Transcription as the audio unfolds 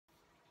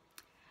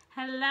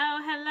Hello,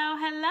 hello,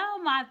 hello,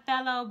 my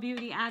fellow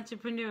beauty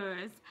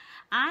entrepreneurs.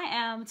 I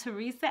am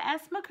Teresa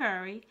S.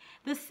 McCurry,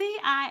 the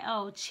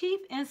CIO, Chief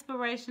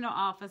Inspirational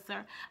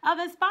Officer of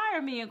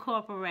Inspire Me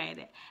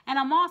Incorporated, and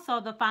I'm also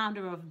the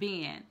founder of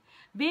BEN.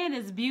 BEN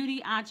is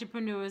Beauty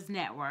Entrepreneurs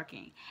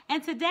Networking,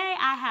 and today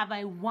I have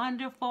a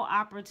wonderful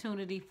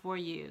opportunity for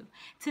you.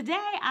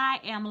 Today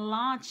I am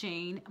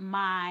launching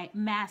my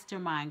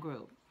mastermind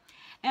group,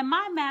 and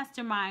my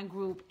mastermind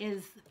group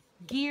is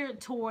geared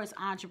towards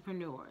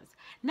entrepreneurs,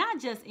 not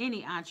just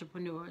any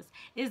entrepreneurs.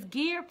 It's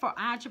geared for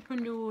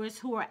entrepreneurs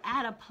who are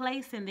at a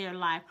place in their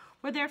life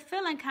where they're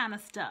feeling kind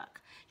of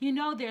stuck. You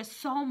know, there's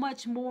so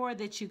much more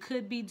that you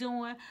could be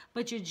doing,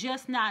 but you're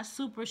just not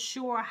super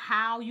sure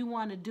how you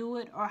want to do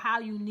it or how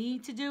you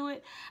need to do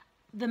it.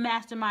 The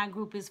mastermind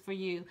group is for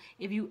you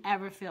if you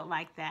ever feel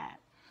like that.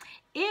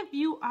 If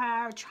you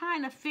are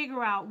trying to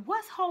figure out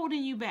what's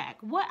holding you back,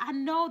 I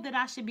know that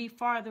I should be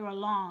farther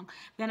along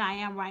than I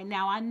am right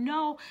now. I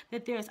know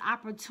that there's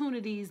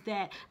opportunities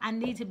that I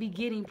need to be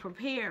getting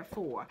prepared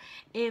for.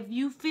 If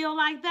you feel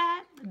like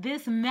that,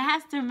 this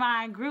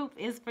mastermind group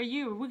is for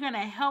you. We're going to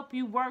help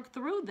you work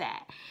through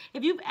that.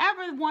 If you've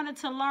ever wanted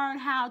to learn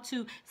how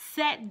to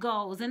set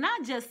goals, and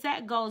not just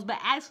set goals, but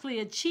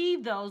actually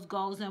achieve those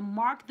goals and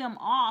mark them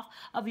off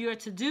of your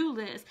to-do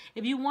list,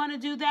 if you want to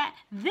do that,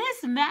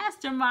 this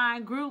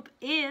mastermind group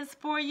is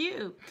for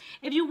you.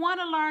 If you want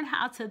to learn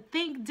how to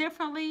think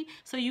differently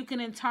so you can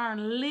in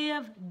turn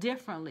live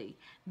differently,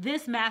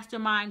 this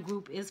mastermind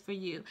group is for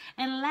you.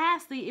 And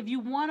lastly, if you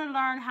want to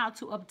learn how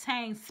to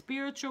obtain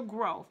spiritual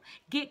growth,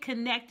 get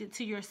connected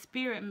to your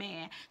spirit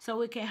man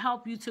so it can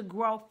help you to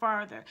grow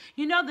further.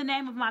 You know, the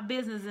name of my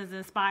business is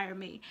Inspire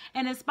Me.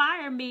 And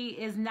Inspire Me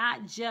is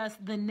not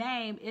just the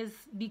name, it's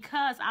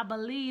because I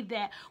believe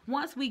that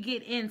once we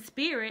get in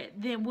spirit,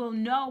 then we'll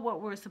know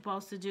what we're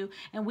supposed to do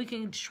and we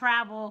can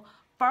travel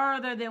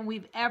further than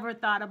we've ever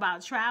thought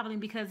about traveling,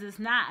 because it's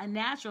not a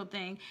natural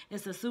thing,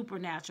 it's a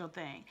supernatural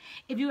thing.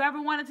 If you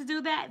ever wanted to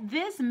do that,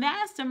 this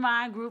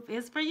mastermind group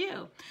is for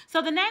you. So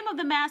the name of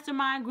the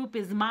mastermind group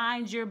is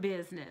Mind Your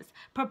Business,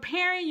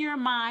 preparing your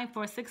mind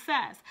for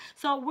success.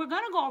 So we're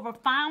going to go over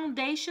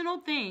foundational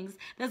things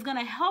that's going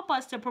to help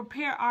us to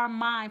prepare our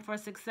mind for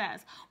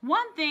success.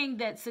 One thing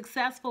that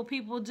successful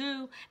people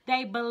do,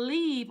 they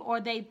believe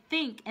or they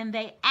think and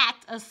they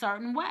act a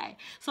certain way.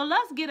 So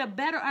let's get a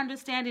better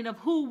understanding of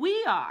who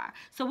we are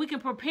so we can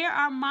prepare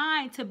our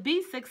mind to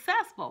be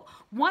successful.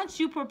 Once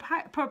you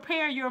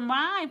prepare your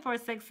mind for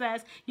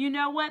success, you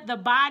know what? The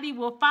body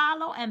will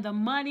follow and the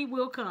money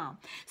will come.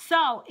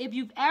 So if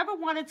you've ever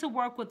wanted to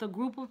work with a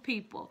group of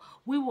people,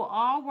 we will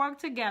all work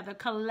together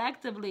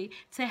collectively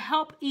to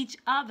help each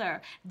other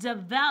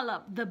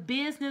develop the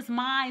business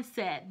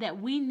mindset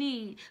that we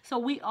need so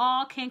we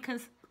all can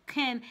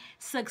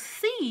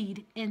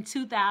succeed in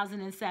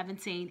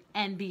 2017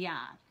 and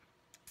beyond.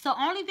 So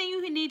only thing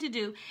you need to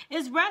do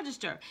is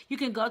register. You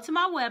can go to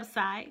my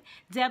website,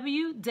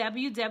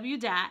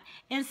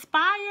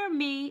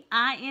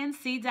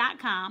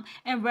 www.inspiremeinc.com,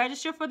 and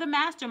register for the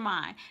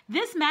mastermind.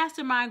 This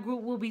mastermind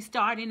group will be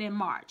starting in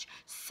March.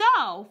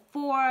 So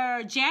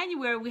for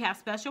January, we have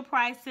special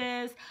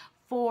prices.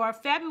 For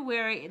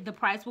February, the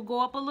price will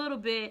go up a little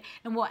bit,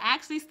 and we'll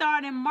actually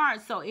start in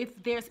March. So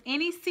if there's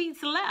any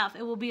seats left,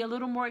 it will be a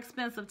little more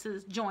expensive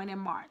to join in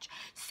March.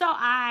 So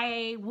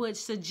I would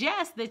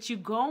suggest that you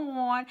go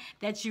on,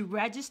 that you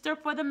register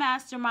for the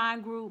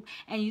mastermind group,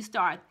 and you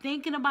start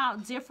thinking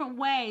about different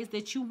ways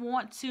that you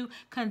want to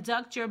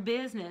conduct your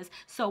business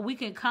so we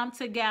can come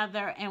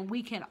together and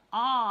we can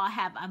all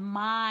have a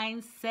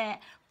mindset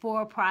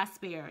for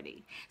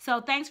prosperity.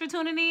 So thanks for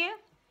tuning in.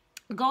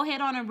 Go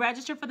ahead on and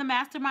register for the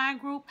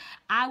mastermind group.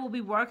 I will be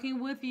working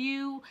with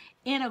you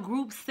in a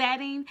group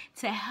setting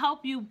to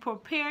help you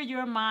prepare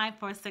your mind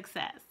for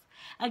success.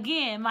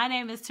 Again, my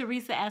name is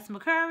Teresa S.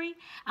 McCurry.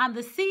 I'm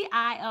the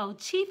CIO,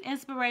 Chief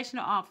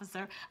Inspirational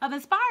Officer of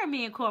Inspire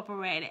Me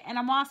Incorporated, and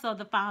I'm also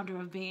the founder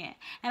of BEN.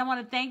 And I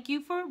want to thank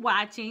you for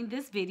watching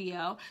this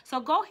video. So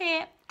go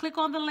ahead, click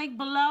on the link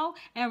below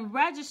and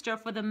register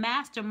for the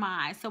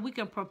mastermind so we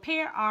can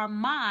prepare our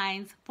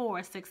minds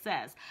for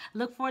success.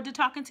 Look forward to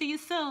talking to you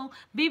soon.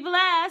 Be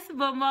blessed,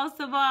 but most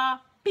of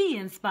all, be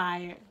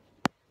inspired.